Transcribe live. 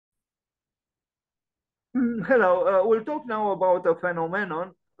Hello, we'll talk now about a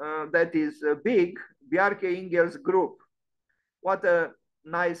phenomenon that is big, Bjarke Ingels group. What a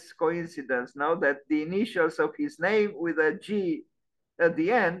nice coincidence now that the initials of his name with a G at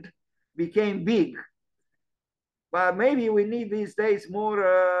the end became big. But maybe we need these days more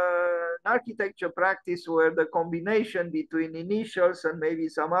architecture practice where the combination between initials and maybe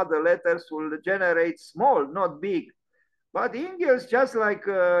some other letters will generate small, not big. But Ingels, just like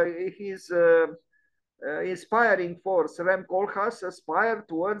his inspiring force, Rem Koolhaas aspired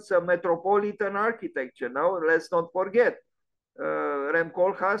towards a metropolitan architecture. Now, let's not forget, Rem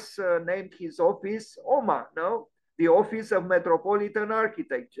Koolhaas named his office OMA, no? The Office of Metropolitan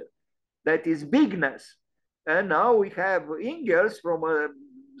Architecture. That is bigness. And now we have Ingels from a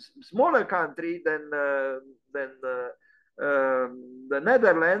smaller country than the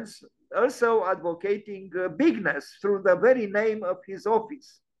Netherlands, also advocating bigness through the very name of his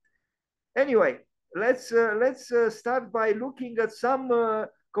office. Anyway, let's start by looking at some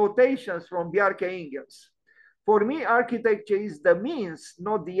quotations from Bjarke Ingels. For me, architecture is the means,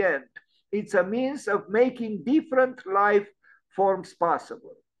 not the end. It's a means of making different life forms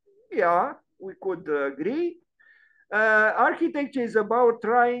possible. Yeah, we could agree. Architecture is about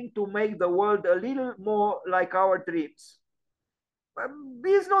trying to make the world a little more like our dreams.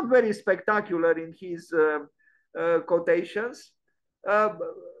 He's not very spectacular in his quotations, uh,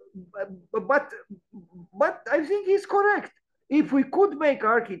 but but I think he's correct. If we could make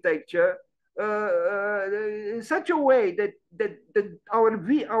architecture in such a way that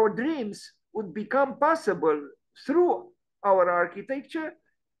our dreams would become possible through our architecture,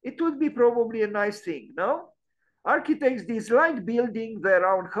 it would be probably a nice thing, no? Architects dislike building their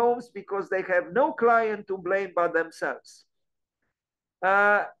own homes because they have no client to blame but themselves.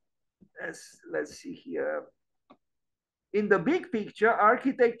 Uh, let's see here. In the big picture,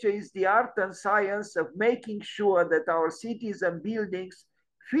 architecture is the art and science of making sure that our cities and buildings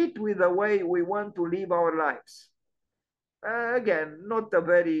fit with the way we want to live our lives. Again, not a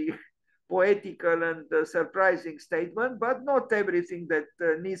very poetical and surprising statement, but not everything that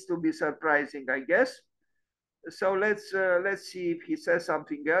needs to be surprising, I guess. So let's see if he says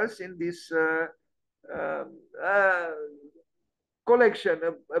something else in this um, uh, collection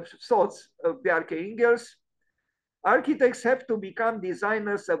of thoughts of Bjarke Ingels. Architects have to become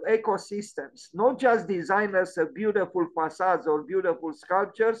designers of ecosystems, not just designers of beautiful facades or beautiful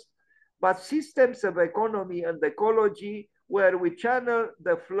sculptures, but systems of economy and ecology where we channel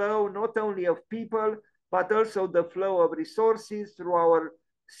the flow not only of people, but also the flow of resources through our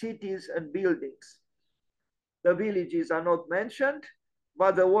cities and buildings. The villages are not mentioned,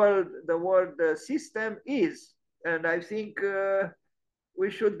 but the word system is. And I think we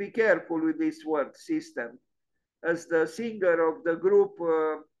should be careful with this word system. As the singer of the group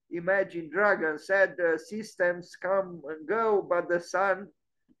Imagine Dragons said, systems come and go, but the sun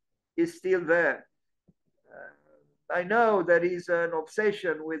is still there. I know there is an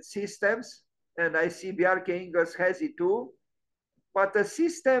obsession with systems, and I see Bjarke Ingels has it too, but a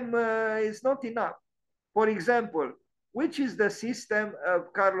system is not enough. For example, which is the system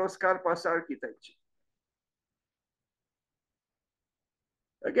of Carlos Carpa's architecture?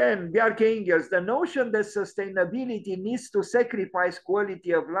 Again, Bjarke Ingels, the notion that sustainability needs to sacrifice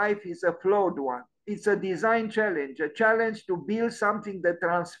quality of life is a flawed one. It's a design challenge, a challenge to build something that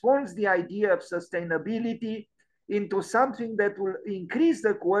transforms the idea of sustainability into something that will increase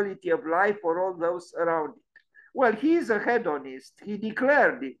the quality of life for all those around it. Well, he is a hedonist. He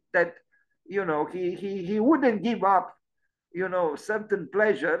declared it that, he wouldn't give up, certain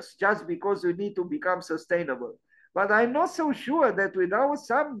pleasures just because we need to become sustainable. But I'm not so sure that without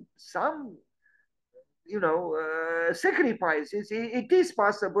some sacrifices, it is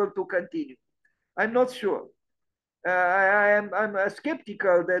possible to continue. I'm not sure. I'm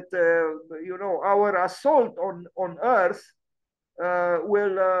skeptical that our assault on Earth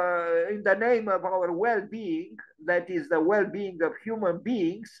will, in the name of our well-being, that is the well-being of human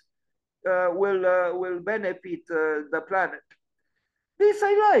beings, will benefit the planet. This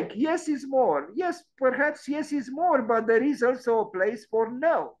I like. Yes is more. Yes, perhaps yes is more, but there is also a place for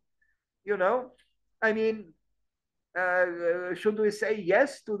no. You know, I mean, should we say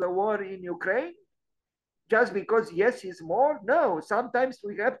yes to the war in Ukraine just because yes is more? No. Sometimes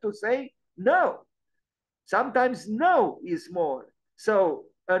we have to say no. Sometimes no is more. So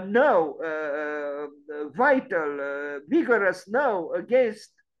a no, vital, vigorous no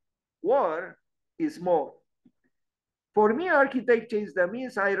against war is more. For me, architecture is the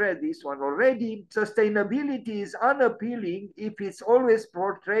means. I read this one already. Sustainability is unappealing if it's always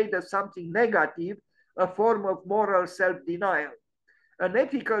portrayed as something negative, a form of moral self denial. an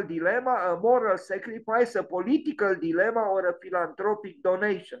ethical dilemma, a moral sacrifice, a political dilemma, or a philanthropic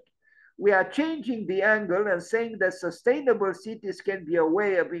donation. We are changing the angle and saying that sustainable cities can be a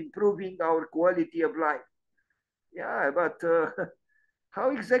way of improving our quality of life. Yeah, but how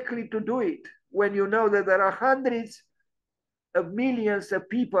exactly to do it when you know that there are hundreds of millions of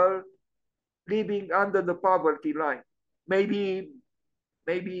people living under the poverty line, maybe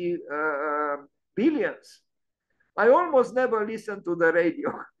billions. I almost never listen to the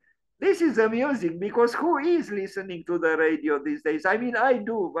radio. This is amusing because who is listening to the radio these days? I mean, I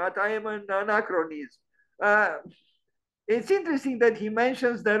do, but I am an anachronism. Uh, it's interesting that he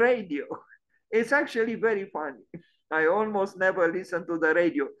mentions the radio. It's actually very funny. I almost never listen to the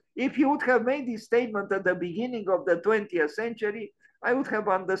radio. If he would have made this statement at the beginning of the 20th century, I would have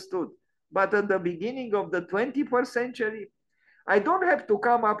understood. But at the beginning of the 21st century, I don't have to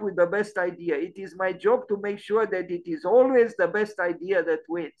come up with the best idea. It is my job to make sure that it is always the best idea that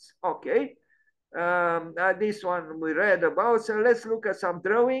wins. Okay. This one we read about. So let's look at some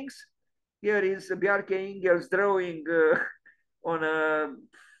drawings. Here is Bjarke Ingels drawing on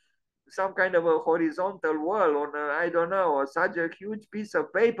some kind of a horizontal wall on I don't know, such a huge piece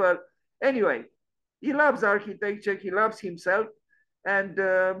of paper. Anyway, he loves architecture. He loves himself. And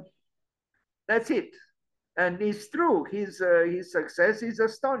that's it. And it's true, his success is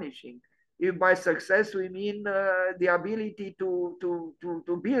astonishing. If by success we mean the ability to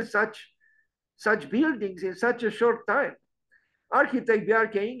build such buildings in such a short time. Architect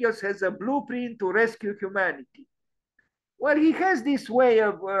Bjarke Ingels has a blueprint to rescue humanity. Well, he has this way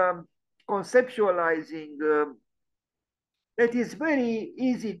of conceptualizing that is very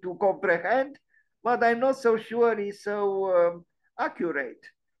easy to comprehend, but I'm not so sure is so accurate.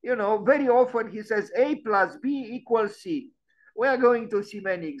 You know, very often he says A plus B equals C. We are going to see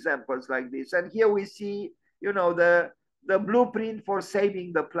many examples like this. And here we see, you know, the blueprint for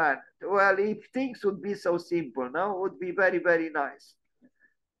saving the planet. Well, if things would be so simple, no, it would be very, very nice.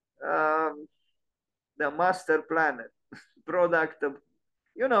 The master planet product of,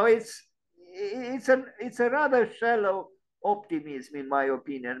 you know, it's a rather shallow optimism in my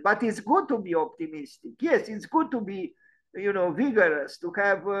opinion, but it's good to be optimistic. Yes, it's good to be, you know, vigorous, to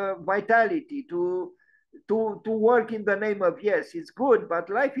have vitality, to work in the name of yes, it's good, but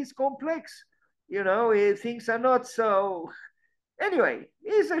life is complex. You know, things are not so. Anyway,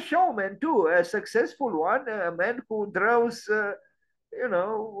 he's a showman too, a successful one, a man who draws, you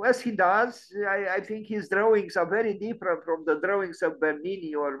know, as he does. I think his drawings are very different from the drawings of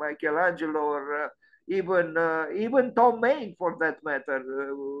Bernini or Michelangelo or even Tom Maine, for that matter,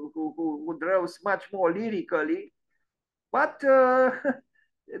 who draws much more lyrically. But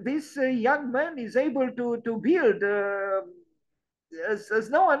this young man is able to build as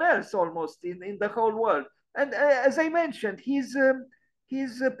no one else almost in the whole world. And as I mentioned, his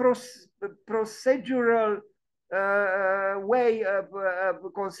procedural way of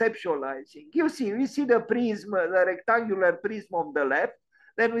conceptualizing. You see, we see the prism, the rectangular prism on the left.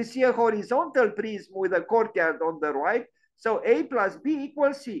 Then we see a horizontal prism with a courtyard on the right. So A plus B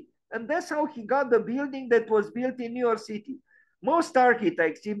equals C. And that's how he got the building that was built in New York City. Most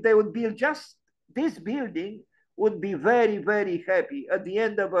architects, if they would build just this building, would be very, very happy at the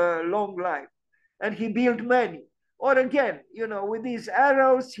end of a long life. And he built many. Or again, you know, with these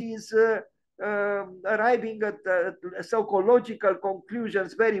arrows, he's arriving at so-called logical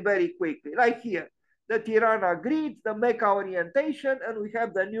conclusions very, very quickly. Like here, the Tirana grid, the Mecca orientation, and we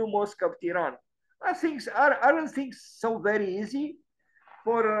have the new mosque of Tirana. Aren't things so very easy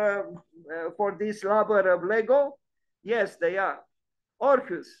for this lover of Lego? Yes, they are.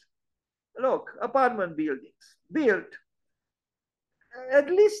 Orcus, look, apartment buildings built. At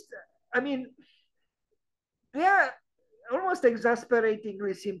least, I mean, they are almost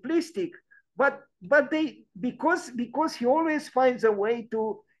exasperatingly simplistic, but they because he always finds a way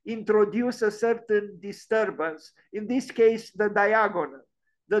to introduce a certain disturbance. In this case, the diagonal,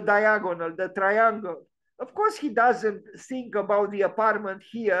 the triangle. Of course, he doesn't think about the apartment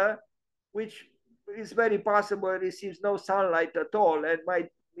here, which is very possible receives no sunlight at all and might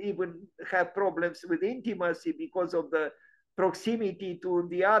even have problems with intimacy because of the proximity to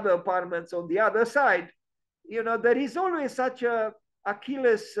the other apartments on the other side. You know, there is always such a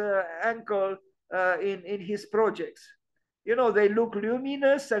Achilles ankle in his projects. You know, they look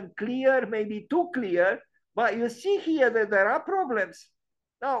luminous and clear, maybe too clear, but you see here that there are problems.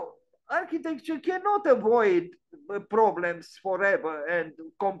 Now, architecture cannot avoid problems forever and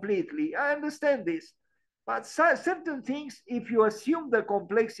completely. I understand this. But certain things, if you assume the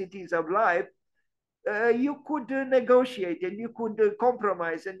complexities of life, you could negotiate and you could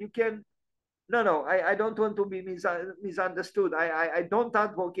compromise and you can no, I don't want to be misunderstood. I don't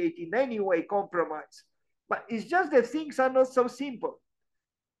advocate in any way compromise, but it's just that things are not so simple.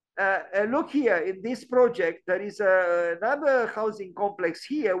 Look here in this project, there is another housing complex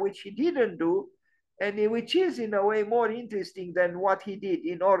here, which he didn't do, and which is in a way more interesting than what he did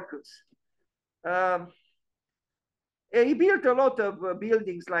in Orcus. He built a lot of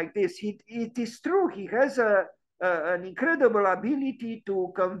buildings like this. It is true, he has an incredible ability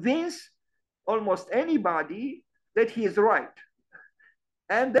to convince almost anybody that he is right.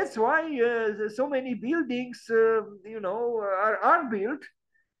 And that's why so many buildings, are built.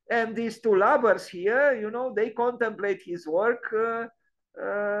 And these two lovers here, they contemplate his work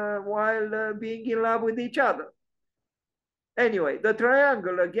while being in love with each other. Anyway, the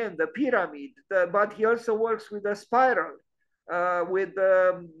triangle again, the pyramid, but he also works with a spiral, with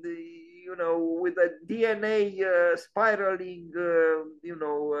with the DNA spiraling,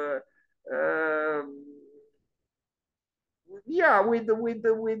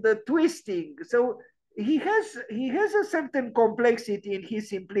 with the twisting. So he has a certain complexity in his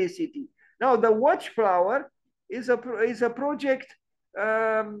simplicity. Now the watchflower is a project.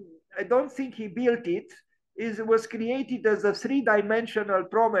 I don't think he built it. It was created as a three-dimensional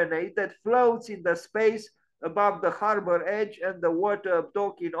promenade that floats in the space above the harbor edge and the water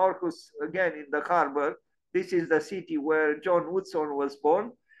dock in Orcus, again in the harbor. This is the city where John Woodson was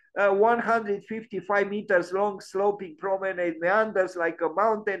born. 155 meters long sloping promenade meanders like a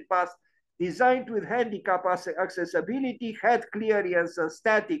mountain path designed with handicap accessibility, head clearance and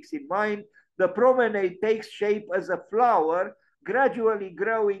statics in mind. The promenade takes shape as a flower gradually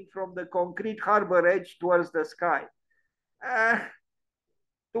growing from the concrete harbor edge towards the sky.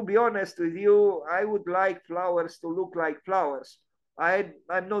 To be honest with you, I would like flowers to look like flowers. I'm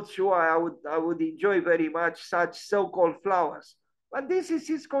not sure I would enjoy very much such so-called flowers. But this is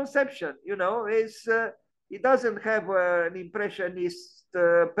his conception, he doesn't have an impressionist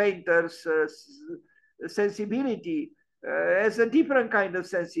painter's sensibility. Has a different kind of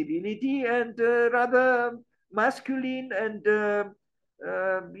sensibility and rather masculine and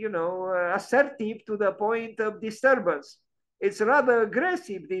assertive to the point of disturbance. It's rather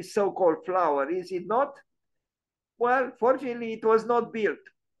aggressive, this so-called flower, is it not? Well, fortunately, it was not built,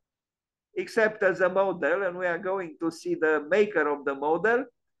 except as a model, and we are going to see the maker of the model.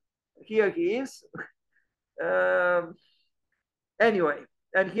 Here he is. Anyway,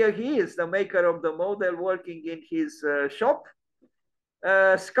 and here he is, the maker of the model, working in his shop.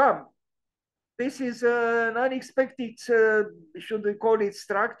 Scum. This is an unexpected, should we call it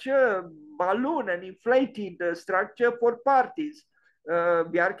structure, balloon, an inflated structure for parties.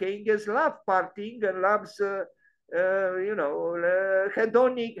 Bjarke Ingels loves partying and loves,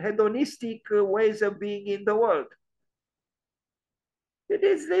 hedonistic ways of being in the world. It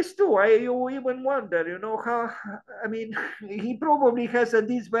is this too. You even wonder, how, he probably has at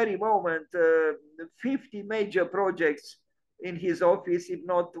this very moment 50 major projects in his office, if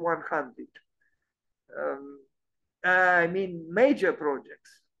not 100. Major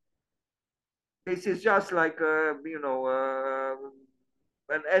projects. This is just like, an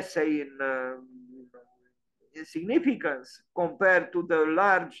essay in significance compared to the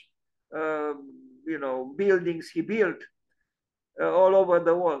large, buildings he built all over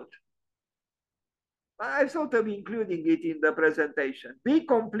the world. I thought of including it in the presentation. Big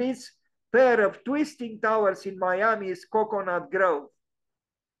completes pair of twisting towers in Miami's Coconut Grove.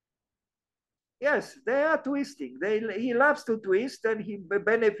 Yes, they are twisting. He loves to twist, and he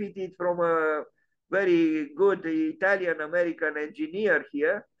benefited from a very good Italian-American engineer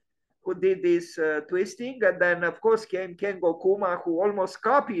here who did this twisting. And then, of course, came Dan Coma, who almost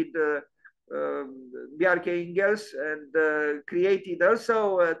copied Bjarke Ingels and created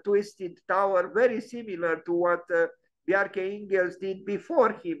also a twisted tower very similar to what Bjarke Ingels did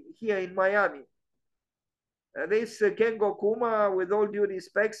before him here in Miami. This Kengo Kuma, with all due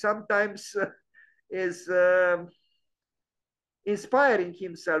respect, sometimes is inspiring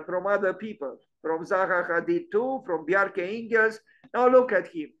himself from other people, from Zaha Hadid too, from Bjarke Ingels. Now look at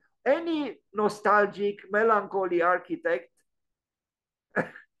him. Any nostalgic, melancholy architect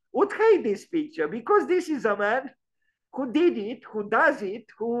would hate this picture, because this is a man who did it, who does it,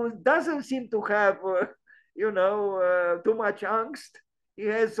 who doesn't seem to have, too much angst. He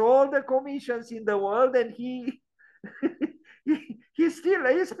has all the commissions in the world, and he's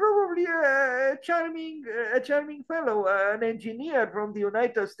probably a charming fellow, an engineer from the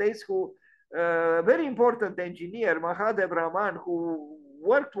United States who, very important engineer, Mahadev Raman, who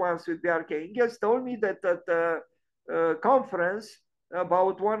worked once with Bjarke Ingels, told me that at a conference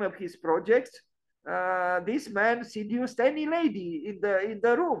about one of his projects, this man seduced any lady in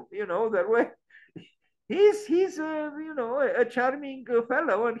the room. There were He's you know, a charming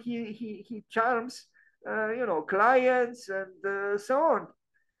fellow, and he charms you know, clients and so on.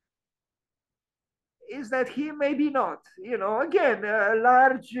 Is that he? Maybe not. You know, again, a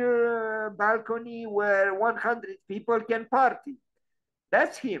large balcony where 100 people can party.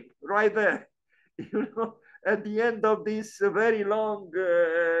 That's him right there. You know, at the end of this very long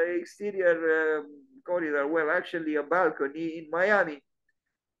exterior corridor. Well, actually, a balcony in Miami.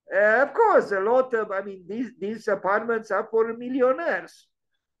 Of course, a lot of, I mean, these apartments are for millionaires.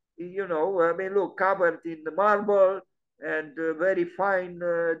 You know, I mean, look, covered in the marble and very fine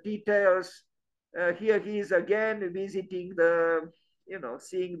details. Here he is again visiting the, you know,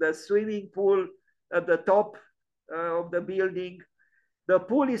 seeing the swimming pool at the top of the building. The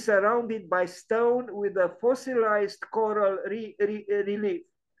pool is surrounded by stone with a fossilized coral relief.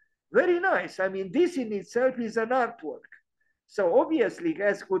 Very nice. I mean, this in itself is an artwork. So obviously, he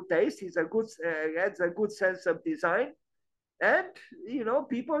has good taste. He's a good, has a good sense of design, and you know,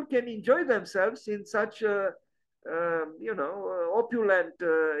 people can enjoy themselves in such a you know, opulent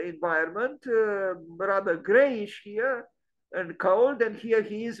environment, rather grayish here and cold. And here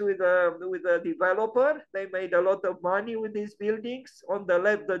he is with a developer. They made a lot of money with these buildings. On the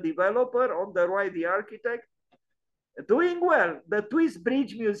left, the developer; on the right, the architect. Doing well. The Twist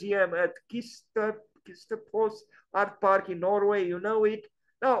Bridge Museum at Kistefos Art Park in Norway, you know it.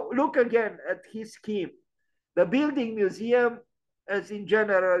 Now look again at his scheme. The building museum, as in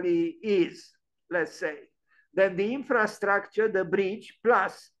generally is, let's say. Then the infrastructure, the bridge,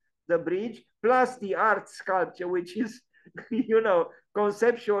 plus the art sculpture, which is, you know,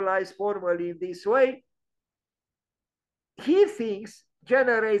 conceptualized formally in this way. He thinks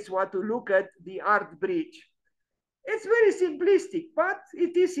generates what to look at the art bridge. It's very simplistic, but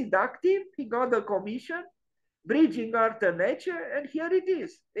it is seductive. He got a commission, bridging art and nature, and here it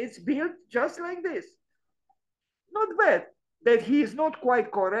is. It's built just like this. Not bad. That he is not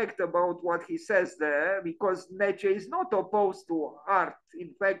quite correct about what he says there, because nature is not opposed to art.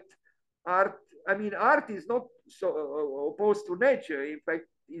 In fact, art, I mean, art is not so opposed to nature. In fact,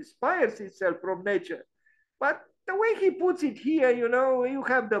 inspires itself from nature. But the way he puts it here, you know, you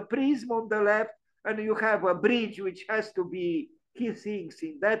have the prism on the left, and you have a bridge which has to be, he thinks,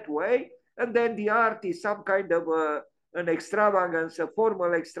 in that way. And then the art is some kind of an extravagance, a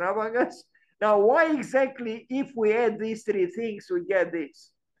formal extravagance. Now, why exactly, if we add these three things, we get this?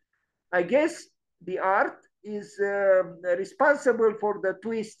 I guess the art is responsible for the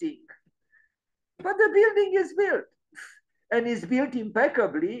twisting. But the building is built, and is built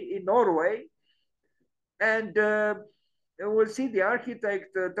impeccably in Norway. And we'll see the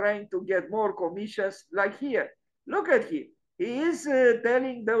architect trying to get more commissions like here. Look at him. He is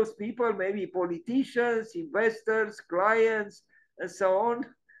telling those people, maybe politicians, investors, clients, and so on,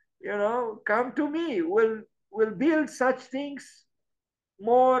 you know, come to me. We'll build such things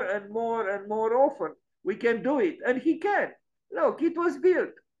more and more and more often. We can do it. And he can. Look, it was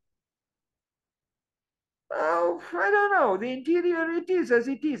built. Oh, I don't know. The interior, it is as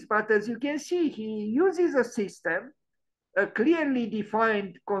it is. But as you can see, he uses a system, a clearly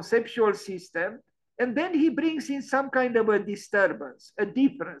defined conceptual system, and then he brings in some kind of a disturbance, a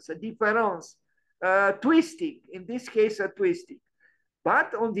difference, twisting, in this case, a twisting.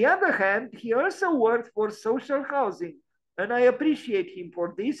 But on the other hand, he also worked for social housing, and I appreciate him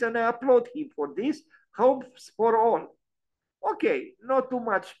for this, and I applaud him for this. Homes for all. Okay, not too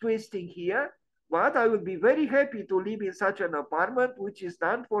much twisting here, but I would be very happy to live in such an apartment which is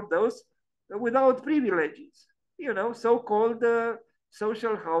done for those without privileges. You know, so-called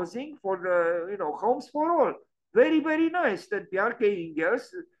social housing for, you know, homes for all. Very, very nice that Bjarke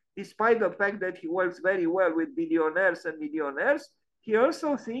Ingels, despite the fact that he works very well with billionaires and millionaires, he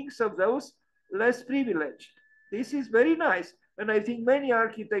also thinks of those less privileged. This is very nice. And I think many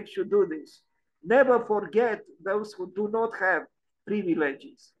architects should do this. Never forget those who do not have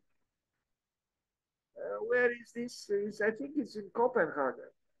privileges. Where is this? I think it's in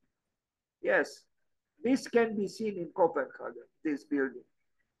Copenhagen. Yes, this can be seen in Copenhagen, this building.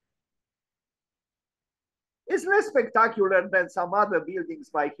 It's less spectacular than some other buildings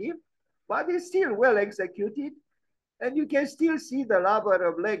by him, but it's still well executed. And you can still see the lover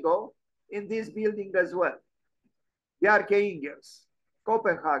of Lego in this building as well. Bjarke Ingels,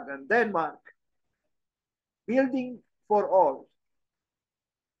 Copenhagen, Denmark. Building for all.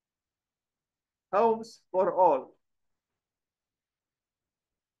 Homes for all.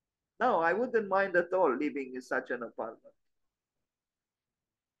 No, I wouldn't mind at all living in such an apartment.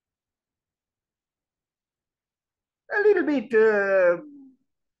 A little bit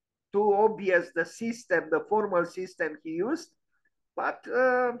too obvious the system, the formal system he used, but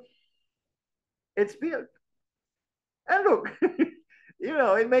It's built. And look,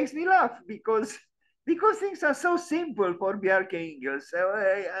 it makes me laugh because things are so simple for Bjarke Ingels.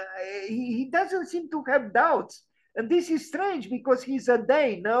 He doesn't seem to have doubts. And this is strange because he's a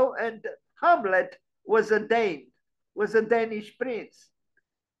Dane, no? And Hamlet was a Dane, was a Danish prince,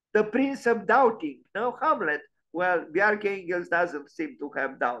 the prince of doubting, no? Hamlet. Well, Bjarke Ingels doesn't seem to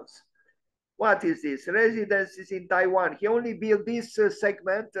have doubts. What is this? Residences in Taiwan. He only built this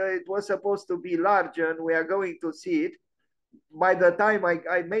segment. It was supposed to be larger, and we are going to see it by the time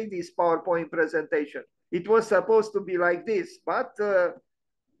I made this PowerPoint presentation. It was supposed to be like this, but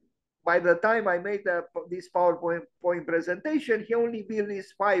by the time I made this PowerPoint presentation, he only built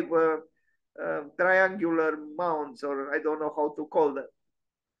these 5 triangular mounds, or I don't know how to call them.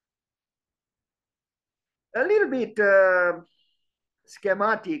 A little bit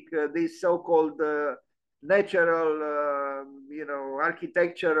schematic, these so-called natural,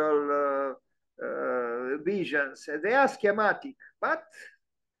 architectural visions. They are schematic, but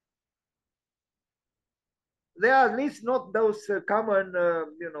they are at least not those common,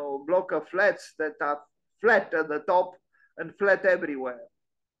 block of flats that are flat at the top and flat everywhere.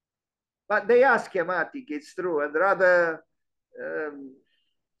 But they are schematic, it's true, and rather,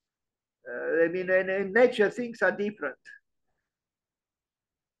 in nature, things are different.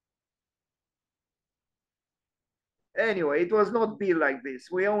 Anyway, it was not built like this.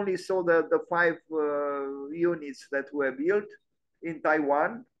 We only saw the 5 units that were built in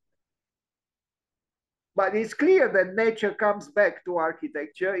Taiwan. But it's clear that nature comes back to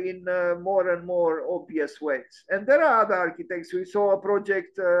architecture in more and more obvious ways. And there are other architects. We saw a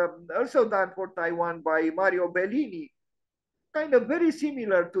project also done for Taiwan by Mario Bellini, kind of very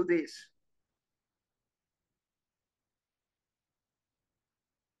similar to this.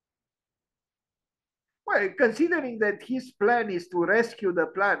 Well, considering that his plan is to rescue the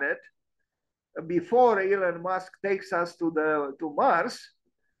planet before Elon Musk takes us to Mars,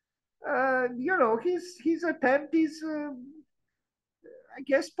 his attempt is, I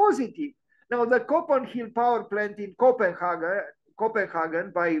guess, positive. Now, the Hill power plant in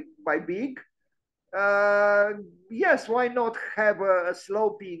Copenhagen by Big, yes, why not have a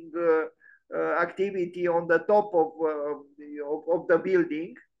sloping activity on the top of the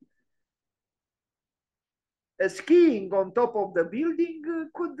building? Skiing on top of the building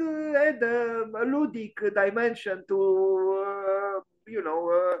could add a ludic dimension to,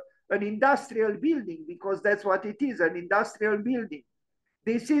 an industrial building, because that's what it is, an industrial building.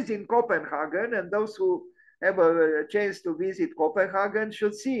 This is in Copenhagen, and those who have a chance to visit Copenhagen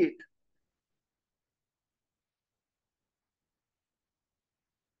should see it.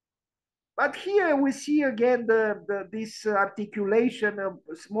 But here we see again this articulation of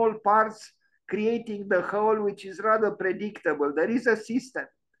small parts creating the whole, which is rather predictable. There is a system.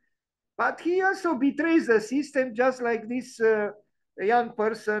 But he also betrays the system, just like this young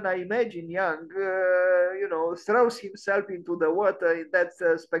person, I imagine young, throws himself into the water in that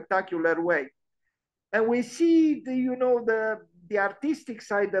spectacular way. And we see the artistic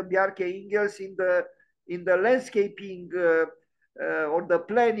side of Bjarke Ingels in the landscaping or the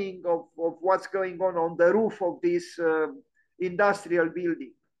planning of what's going on the roof of this industrial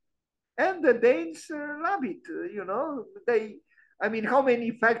building. And the Danes love it, how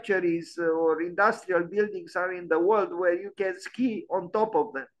many factories or industrial buildings are in the world where you can ski on top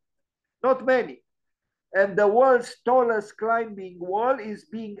of them? Not many. And the world's tallest climbing wall is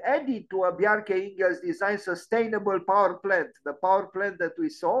being added to a Bjarke Ingels design sustainable power plant, the power plant that we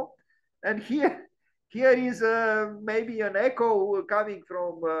saw. And here is maybe an echo coming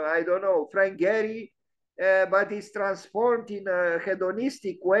from, I don't know, Frank Gehry, but it's transformed in a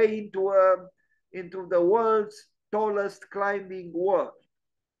hedonistic way into the world's tallest climbing wall,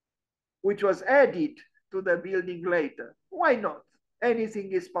 which was added to the building later. Why not?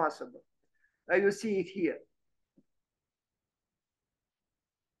 Anything is possible. You see it here.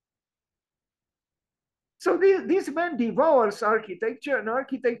 So this man devours architecture, and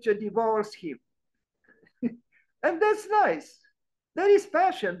architecture devours him. And that's nice. There is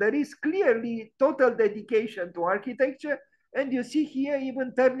passion. There is clearly total dedication to architecture. And you see here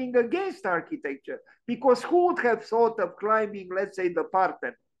even turning against architecture. Because who would have thought of climbing, let's say, the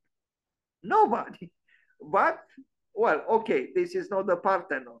Parthenon? Nobody. But, well, okay, this is not the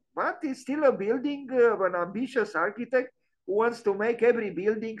Parthenon. But it's still a building of an ambitious architect who wants to make every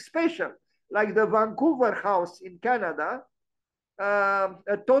building special. Like the Vancouver House in Canada,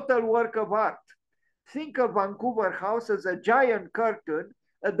 a total work of art. Think of Vancouver House as a giant curtain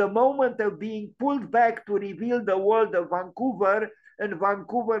at the moment of being pulled back to reveal the world of Vancouver and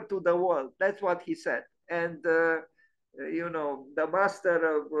Vancouver to the world. That's what he said. And, the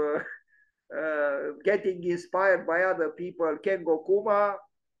master getting inspired by other people. Dan Coma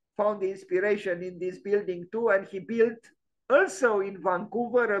found inspiration in this building too, and he built also in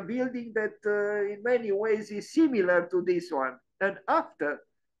Vancouver a building that in many ways is similar to this one. And after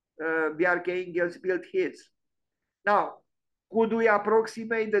Bjarke Ingels built his. Now, could we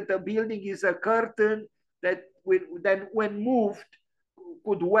approximate that the building is a curtain that then when moved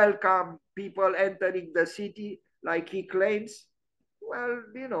could welcome people entering the city like he claims? Well,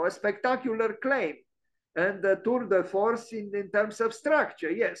 you know, a spectacular claim. And the tour de force in terms of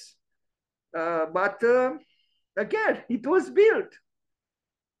structure, yes. But again, it was built.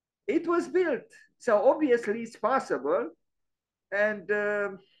 It was built. So obviously it's possible. And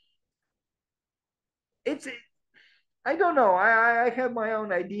it's, I don't know. I have my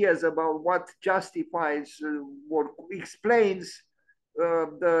own ideas about what justifies or explains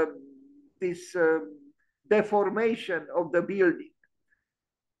this deformation of the building.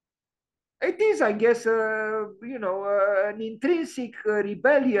 It is, I guess, you know, an intrinsic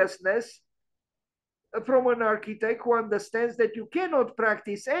rebelliousness from an architect who understands that you cannot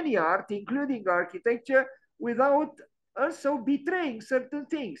practice any art, including architecture, without also betraying certain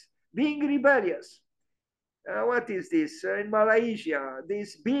things, being rebellious. What is this? In Malaysia,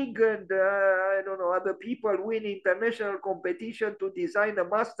 this big and I don't know, other people win international competition to design a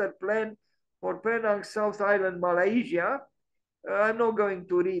master plan for Penang South Island, Malaysia. I'm not going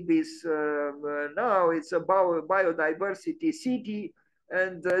to read this now. It's about biodiversity city.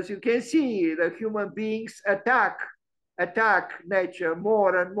 And as you can see, the human beings attack nature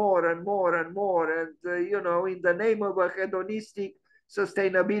more and more and more and more. And, you know, in the name of a hedonistic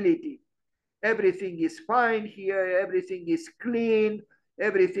sustainability. Everything is fine here, everything is clean,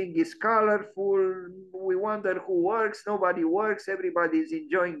 everything is colorful. We wonder who works, nobody works, everybody is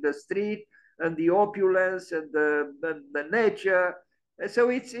enjoying the street and the opulence and the nature. And so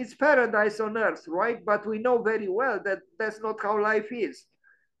it's paradise on earth, right? But we know very well that that's not how life is.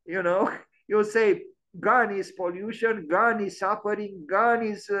 You know, you say gone is pollution, gone is suffering, gone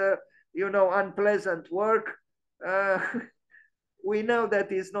is, you know, unpleasant work. We know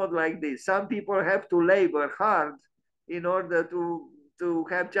that it's not like this. Some people have to labor hard in order to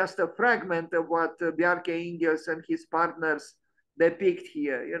have just a fragment of what Bjarke Ingels and his partners depict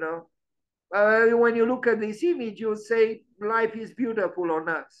here, you know. When you look at this image, you say life is beautiful on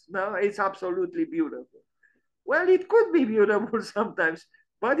Earth. No, it's absolutely beautiful. Well, it could be beautiful sometimes,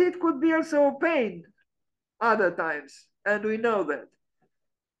 but it could be also pain other times, and we know that.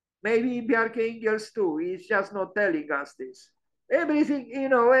 Maybe Bjarke Ingels too, he's just not telling us this. Everything, you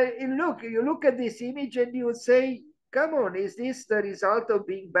know, you look at this image and you say, come on, is this the result of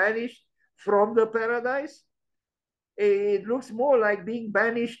being banished from the paradise? It looks more like being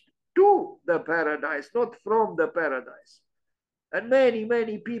banished to the paradise, not from the paradise. And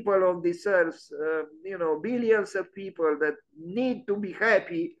many people on this earth, you know, billions of people that need to be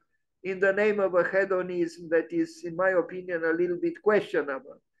happy in the name of a hedonism that is, in my opinion, a little bit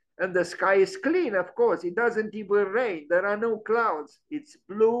questionable. And the sky is clean, of course. It doesn't even rain. There are no clouds. It's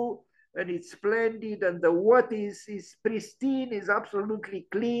blue and it's splendid. And the water is pristine, is absolutely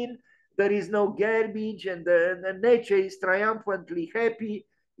clean. There is no garbage, and the nature is triumphantly happy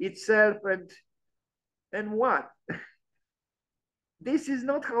itself. And what? This is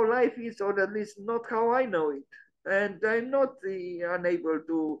not how life is, or at least not how I know it. And I'm not unable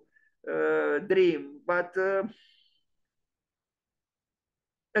to dream, but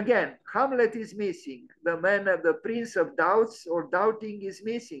again, Hamlet is missing. The man of the prince of doubts or doubting is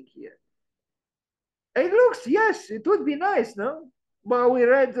missing here. It looks, yes, it would be nice, no? But we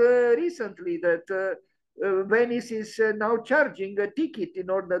read recently that Venice is now charging a ticket in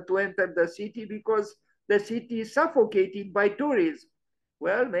order to enter the city because the city is suffocated by tourism.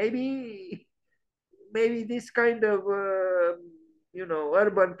 Well, maybe this kind of you know,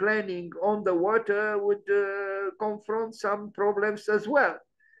 urban planning on the water would confront some problems as well.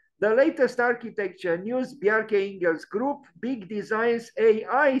 The latest architecture news, Bjarke Ingels Group, Big Designs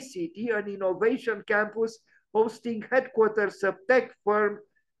AI City, an innovation campus hosting headquarters of tech firm,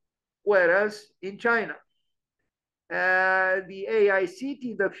 whereas in China. The AI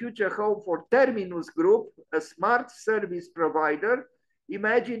City, the future home for Terminus Group, a smart service provider,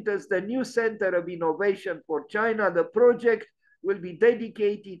 imagined as the new center of innovation for China. The project will be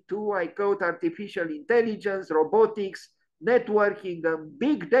dedicated to, I quote, artificial intelligence, robotics, networking, and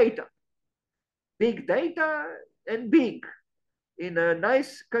big data. Big data and big in a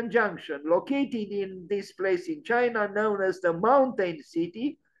nice conjunction. Located in this place in China known as the Mountain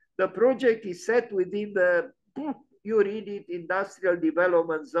City, the project is set within the, you read it, industrial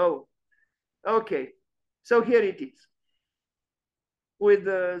development zone. Okay, so here it is. with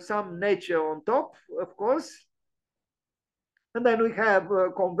some nature on top, of course. And then we have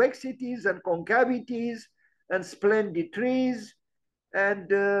convexities and concavities and splendid trees. And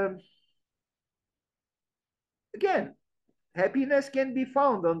again, happiness can be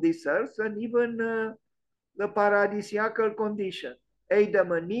found on this earth, and even the paradisiacal condition.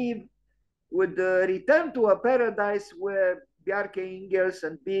 Adam and Eve would return to a paradise where Bjarke, Ingels,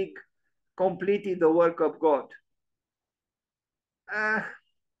 and Big completed the work of God. Uh,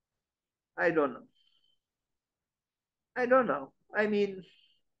 I don't know. I don't know. I mean,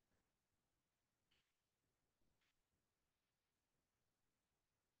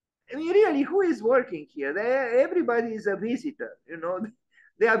 really, who is working here? Everybody is a visitor, you know.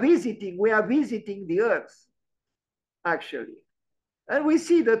 They are visiting. We are visiting the earth, actually. And we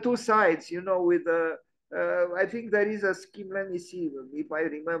see the two sides, you know, with I think there is a scheme. Let me see if I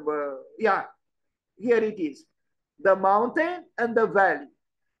remember. Yeah, here it is. The mountain and the valley.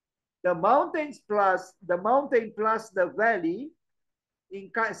 The mountain plus the valley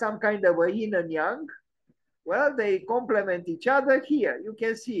in some kind of a yin and yang. Well, they complement each other here. You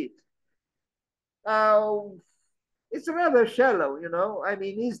can see it. It's rather shallow, you know. I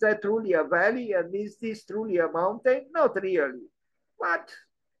mean, is that truly a valley and is this truly a mountain? Not really. But,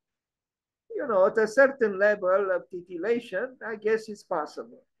 you know, at a certain level of titillation, I guess it's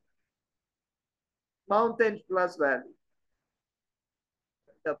possible. Mountain plus valley.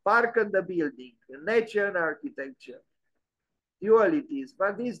 The park and the building, the nature and architecture. Dualities,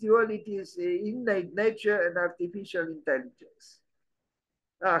 but these dualities, innate nature and artificial intelligence.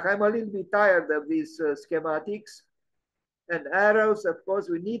 I'm a little bit tired of these schematics and arrows. Of course,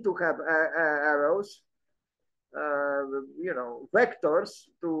 we need to have arrows, you know, vectors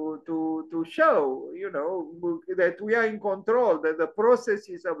to show, you know, that we are in control, that the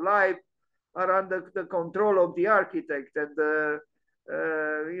processes of life are under the control of the architect and the,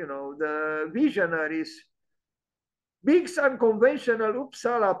 you know, the visionaries. Big unconventional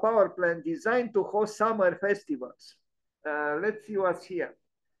Uppsala power plant designed to host summer festivals. Let's see what's here.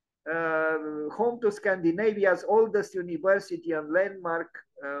 Home to Scandinavia's oldest university and landmark,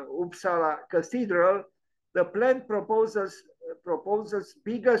 Uppsala Cathedral, the plant proposal's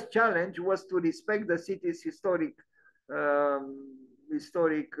biggest challenge was to respect the city's historic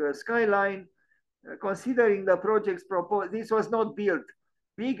skyline. Considering the project's proposal, this was not built.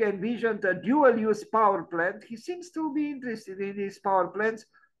 Big envisioned a dual-use power plant. He seems to be interested in these power plants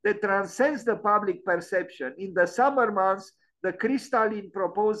that transcends the public perception. In the summer months, the crystalline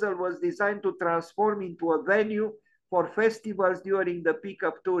proposal was designed to transform into a venue for festivals during the peak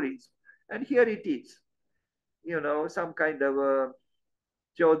of tourism. And here it is, you know, some kind of a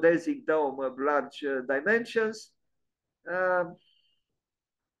geodesic dome of large dimensions. I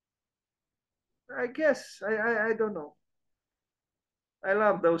guess, I don't know. I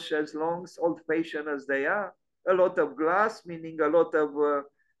love those chaiselongs, old-fashioned as they are. A lot of glass, meaning a lot of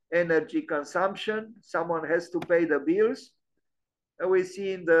energy consumption. Someone has to pay the bills. We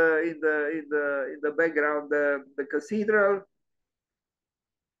see in the background the cathedral,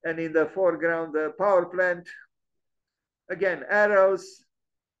 and in the foreground the power plant. Again, arrows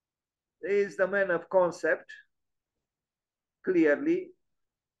is the man of concept, clearly.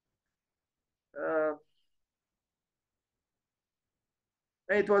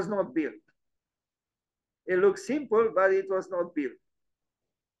 It was not built. It looks simple, but it was not built.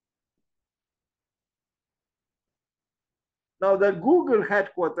 Now, the Google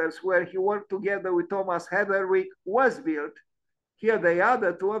headquarters, where he worked together with Thomas Heatherwick, was built. Here they are,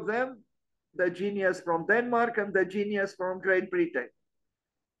 the two of them, the genius from Denmark and the genius from Great Britain.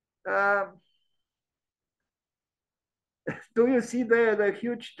 Do you see the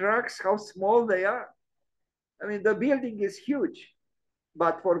huge trucks, how small they are? I mean, the building is huge,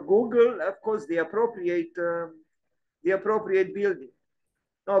 but for Google, of course, the appropriate building.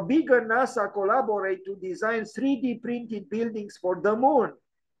 Now, Big and NASA collaborate to design 3D printed buildings for the moon.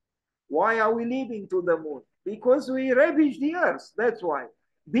 Why are we leaving to the moon? Because we ravage the Earth, that's why.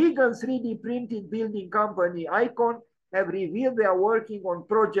 Big and 3D printed building company Icon have revealed they are working on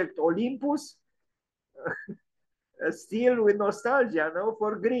Project Olympus, still with nostalgia, no,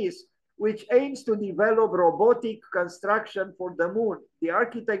 for Greece, which aims to develop robotic construction for the moon. The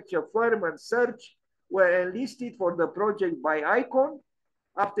architecture firm and search were enlisted for the project by Icon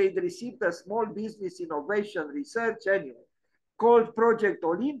after it received a small business innovation research anyway. Called Project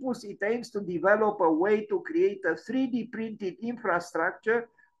Olympus, it aims to develop a way to create a 3D printed infrastructure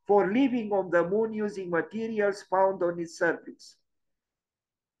for living on the moon using materials found on its surface.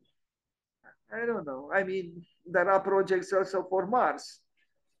 I don't know. I mean, there are projects also for Mars.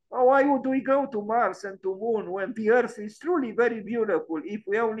 Why would we go to Mars and to Moon when the Earth is truly very beautiful if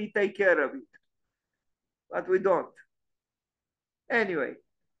we only take care of it? But we don't. Anyway,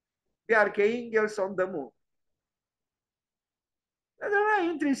 Bjarke Ingels on the Moon. Very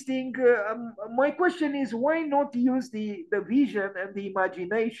interesting. My question is, why not use the vision and the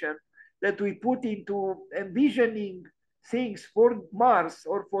imagination that we put into envisioning things for Mars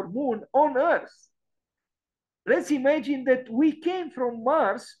or for Moon on Earth? Let's imagine that we came from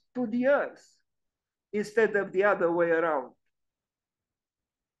Mars to the Earth instead of the other way around.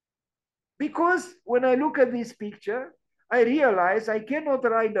 Because when I look at this picture, I realize I cannot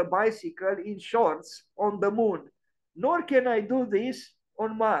ride a bicycle in shorts on the moon, nor can I do this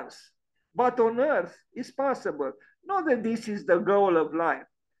on Mars. But on Earth, it's possible. Not that this is the goal of life,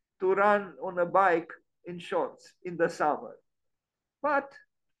 to run on a bike in shorts in the summer. But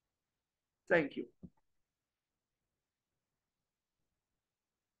thank you.